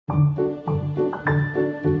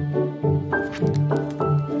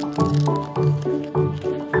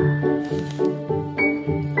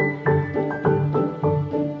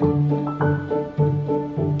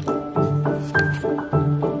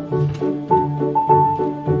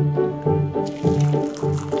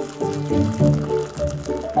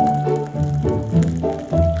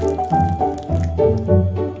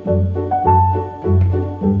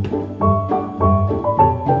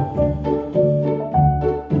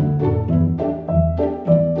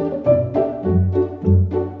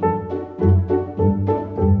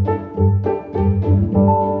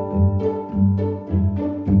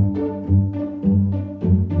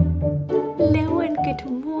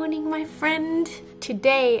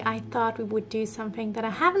Today I thought we would do something that I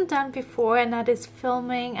haven't done before, and that is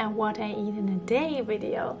filming a what I eat in a day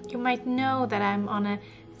video. You might know that I'm on a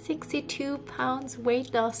 62 pounds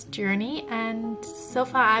weight loss journey, and so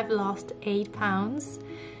far I've lost 8 pounds.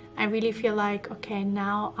 I really feel like, okay,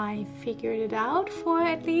 now I figured it out for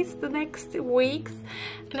at least the next weeks,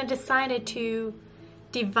 and I decided to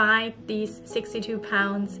divide these 62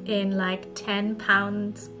 pounds in like 10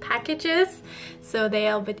 pounds packages so they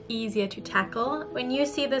are a bit easier to tackle. When you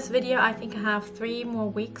see this video, I think I have 3 more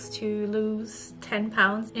weeks to lose 10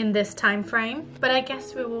 pounds in this time frame, but I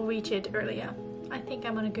guess we will reach it earlier. I think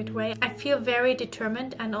I'm on a good way. I feel very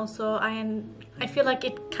determined, and also I feel like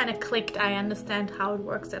it kind of clicked. I understand how it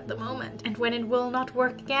works at the moment, and when it will not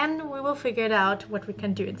work again, we will figure it out what we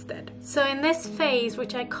can do instead. So in this phase,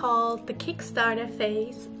 which I call the Kickstarter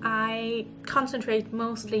phase, I concentrate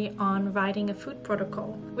mostly on writing a food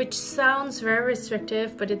protocol, which sounds very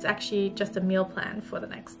restrictive, but it's actually just a meal plan for the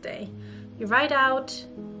next day. You write out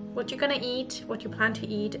what you're gonna eat, what you plan to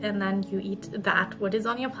eat, and then you eat that, what is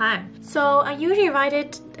on your plan. So I usually write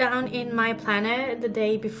it down in my planner the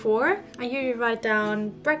day before. I usually write down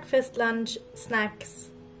breakfast, lunch, snacks,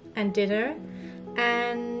 and dinner,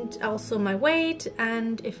 and also my weight,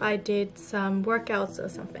 and if I did some workouts or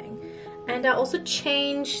something. And I also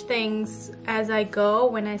change things as I go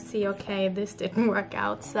when I see, okay, this didn't work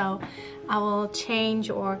out, so I will change,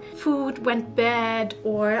 or food went bad,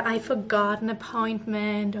 or I forgot an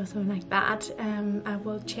appointment or something like that. I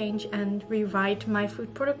will change and rewrite my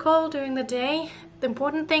food protocol during the day. The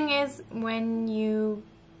important thing is when you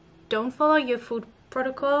don't follow your food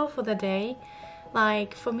protocol for the day,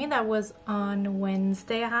 like for me that was on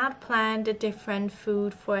Wednesday. I had planned a different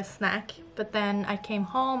food for a snack, but then I came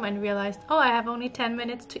home and realized, oh, I have only 10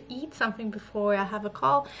 minutes to eat something before I have a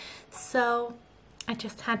call. So I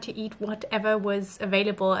just had to eat whatever was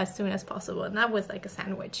available as soon as possible, and that was like a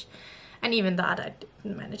sandwich. And even that I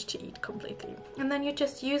didn't manage to eat completely. And then you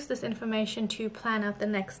just use this information to plan out the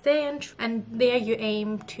next day, and there you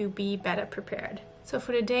aim to be better prepared. So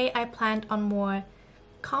for the day I planned on more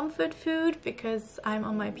comfort food because I'm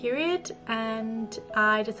on my period, and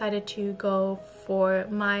I decided to go for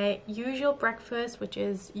my usual breakfast, which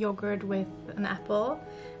is yogurt with an apple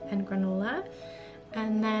and granola.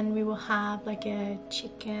 And then we will have like a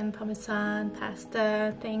chicken parmesan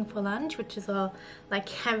pasta thing for lunch, which is all like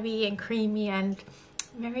heavy and creamy and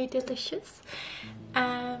very delicious.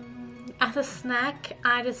 As a snack,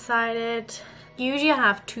 I decided, usually I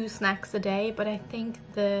have 2 snacks a day, but I think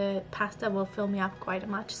the pasta will fill me up quite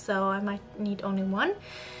much, so I might need only 1.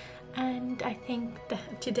 And I think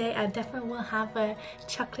that today I definitely will have a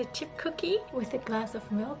chocolate chip cookie with a glass of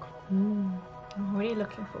milk. I'm really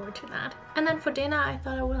looking forward to that. And then for dinner, I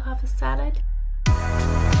thought I will have a salad.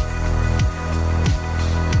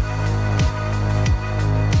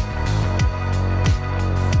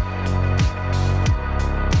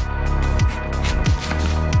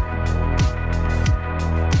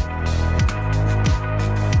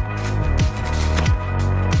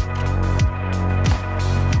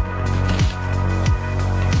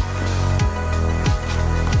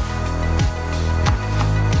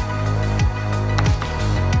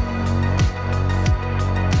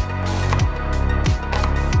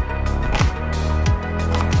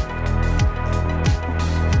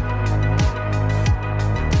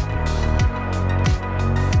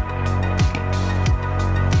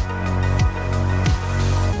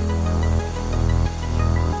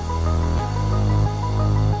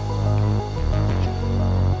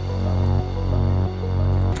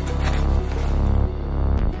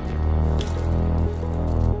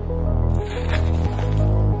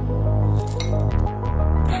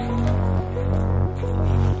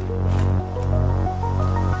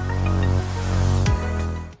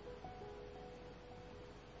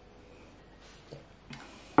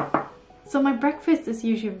 So my breakfast is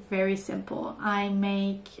usually very simple. I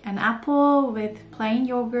make an apple with plain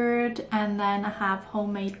yogurt, and then I have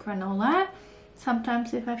homemade granola.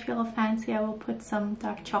 Sometimes if I feel fancy, I will put some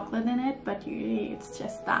dark chocolate in it, but usually it's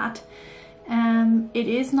just that. It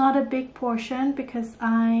is not a big portion because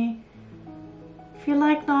I feel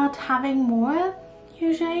like not having more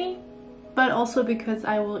usually, but also because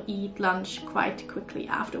I will eat lunch quite quickly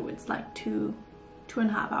afterwards, like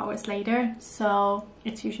 2.5 hours later, so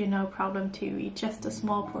it's usually no problem to eat just a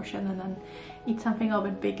small portion and then eat something a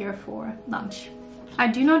little bit bigger for lunch. I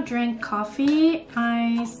do not drink coffee.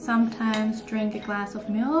 I sometimes drink a glass of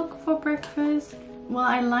milk for breakfast. Well,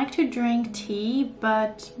 I like to drink tea,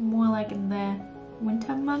 but more like in the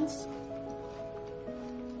winter months.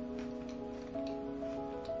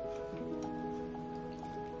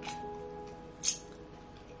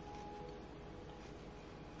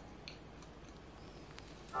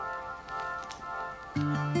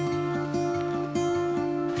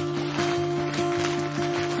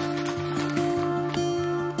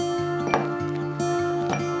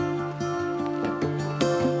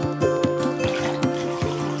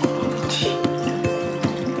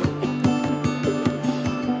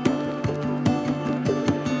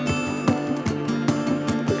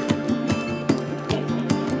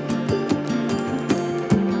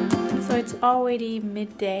 Already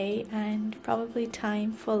midday and probably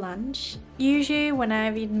time for lunch. Usually when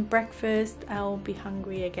I've eaten breakfast, I'll be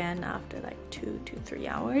hungry again after like 2 to 3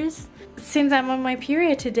 hours. Since I'm on my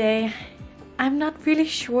period today, I'm not really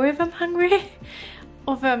sure if I'm hungry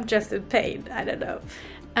or if I'm just in pain. I don't know.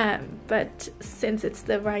 But since it's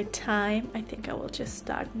the right time, I think I will just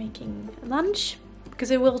start making lunch because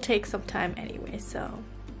it will take some time anyway, so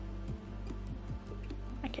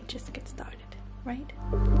I can just get started, right?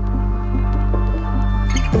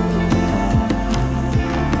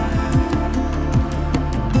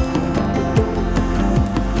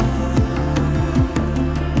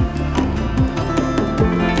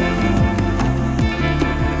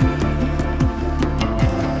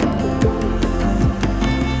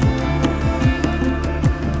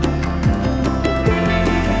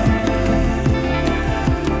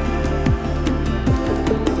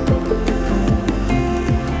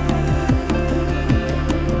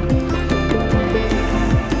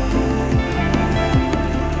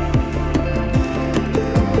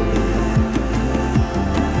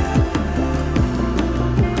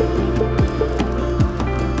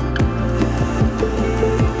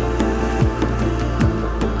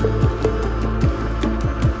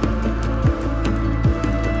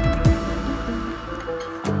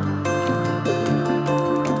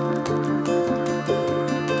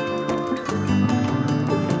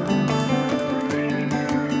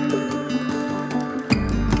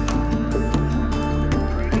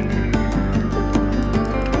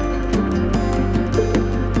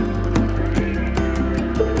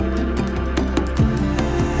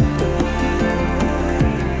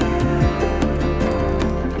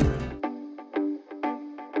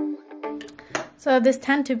 So this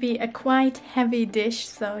tends to be a quite heavy dish,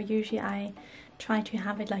 so usually I try to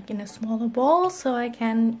have it like in a smaller bowl so I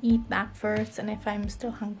can eat that first, and if I'm still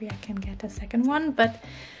hungry I can get a second one. But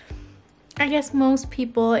I guess most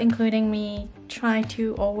people, including me, try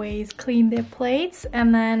to always clean their plates,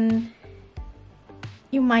 and then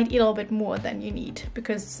you might eat a little bit more than you need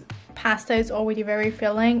because pasta is already very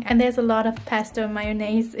filling and there's a lot of pesto and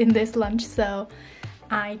mayonnaise in this lunch, so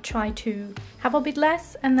I try to have a bit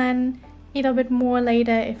less and then eat a bit more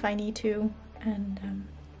later if I need to. And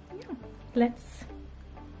yeah, let's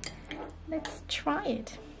try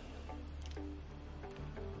it.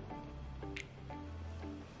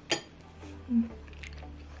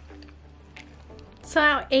 So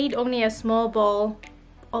I ate only a small bowl,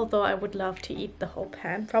 although I would love to eat the whole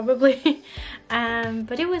pan probably.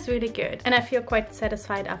 But it was really good and I feel quite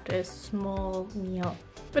satisfied after a small meal.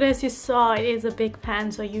 But as you saw, it is a big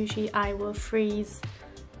pan, so usually I will freeze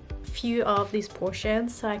few of these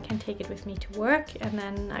portions so I can take it with me to work, and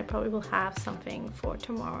then I probably will have something for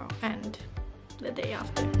tomorrow and the day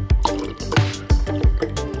after.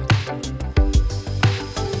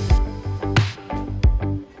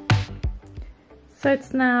 So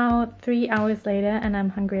it's now 3 hours later and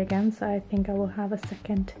I'm hungry again, so I think I will have a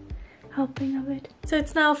second helping of it. So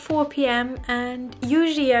it's now 4 p.m. and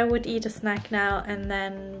usually I would eat a snack now and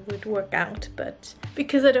then would work out, but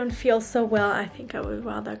because I don't feel so well, I think I would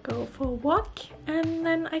rather go for a walk and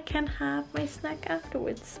then I can have my snack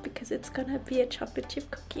afterwards because it's gonna be a chocolate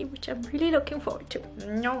chip cookie, which I'm really looking forward to.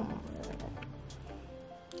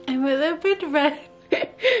 I'm a little bit red.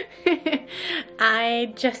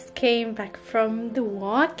 I just came back from the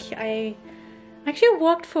walk. I actually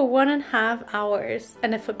walked for 1.5 hours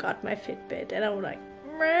and I forgot my Fitbit and I was like,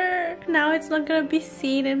 Now it's not gonna be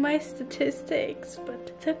seen in my statistics, but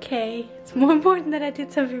it's okay. It's more important that I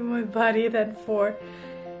did something for my body than for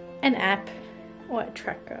an app or a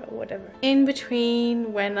tracker or whatever. In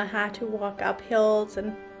between, when I had to walk up hills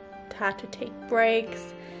and had to take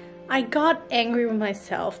breaks, I got angry with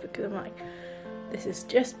myself because I'm like, this is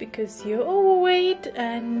just because you're overweight,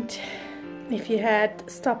 and if you had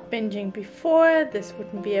stopped binging before, this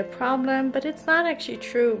wouldn't be a problem. But it's not actually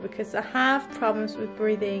true, because I have problems with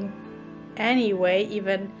breathing anyway,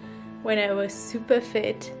 even when I was super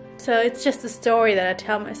fit. So it's just a story that I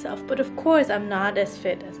tell myself. But of course I'm not as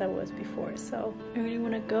fit as I was before, so I really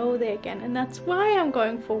want to go there again. And that's why I'm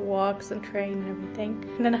going for walks and train and everything.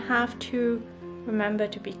 And then I have to remember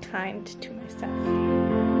to be kind to myself.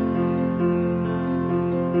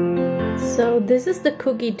 So this is the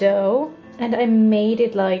cookie dough, and I made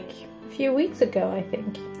it like a few weeks ago, I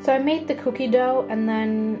think. So I made the cookie dough and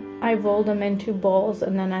then I rolled them into balls,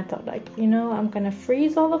 and then I thought, like, you know, I'm gonna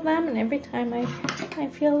freeze all of them, and every time I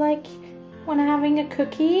feel like when I'm having a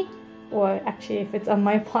cookie, or actually if it's on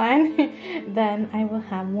my plan, then I will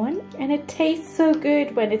have one. And it tastes so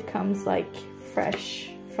good when it comes like fresh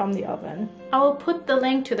from the oven. I will put the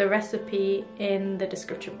link to the recipe in the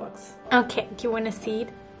description box. Okay, do you want to see it?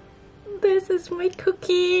 This is my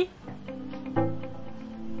cookie.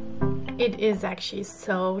 It is actually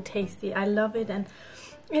so tasty. I love it, and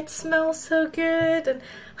it smells so good, and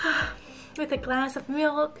with a glass of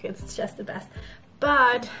milk, it's just the best.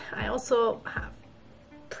 But I also have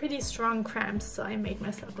pretty strong cramps, so I made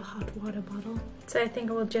myself a hot water bottle. So I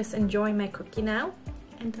think I will just enjoy my cookie now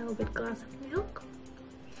and a little bit glass of milk.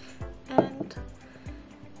 And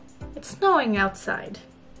it's snowing outside.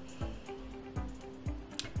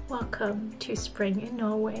 Welcome to spring in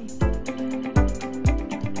Norway.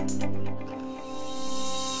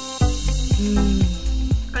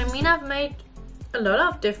 I mean, I've made a lot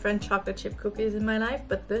of different chocolate chip cookies in my life,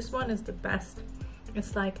 but this one is the best.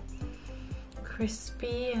 It's like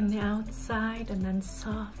crispy on the outside and then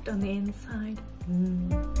soft on the inside.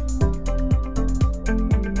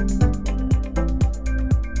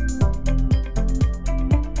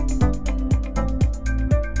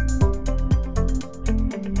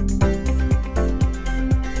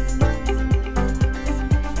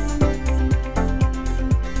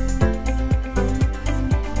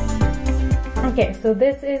 Okay, so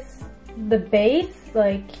this is the base,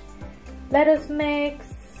 like lettuce mix,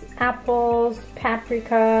 apples,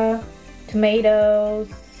 paprika, tomatoes,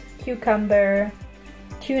 cucumber,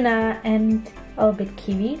 tuna, and a little bit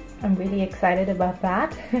kiwi. I'm really excited about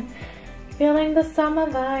that. Feeling the summer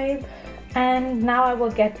vibe. And now I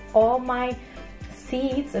will get all my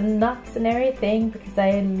seeds and nuts and everything because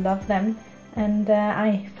I love them. And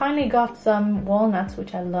I finally got some walnuts,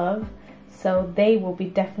 which I love. So they will be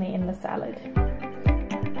definitely in the salad.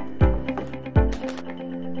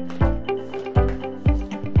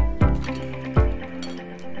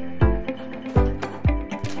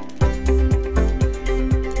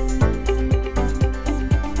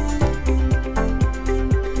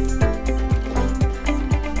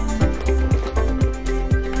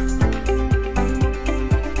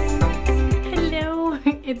 Hello,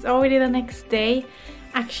 it's already the next day.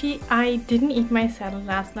 Actually, I didn't eat my salad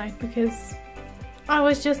last night because I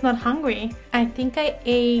was just not hungry. I think I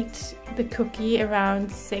ate the cookie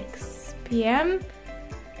around 6 p.m.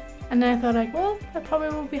 and then I thought, like, well, I probably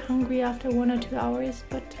will be hungry after 1 or 2 hours,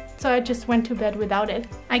 but so I just went to bed without it.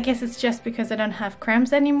 I guess it's just because I don't have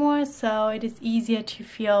cramps anymore, so it is easier to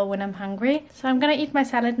feel when I'm hungry. So I'm gonna eat my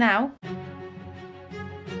salad now.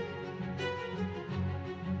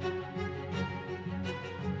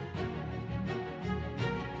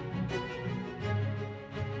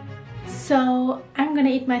 So I'm gonna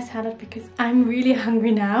eat my salad because I'm really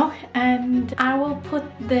hungry now, and I will put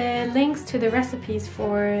the links to the recipes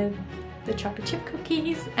for the chocolate chip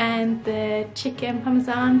cookies and the chicken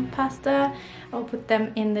parmesan pasta. I'll put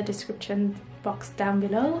them in the description box down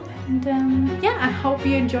below. And yeah, I hope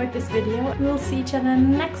you enjoyed this video. We'll see each other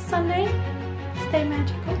next Sunday. Stay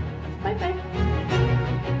magical. Bye bye.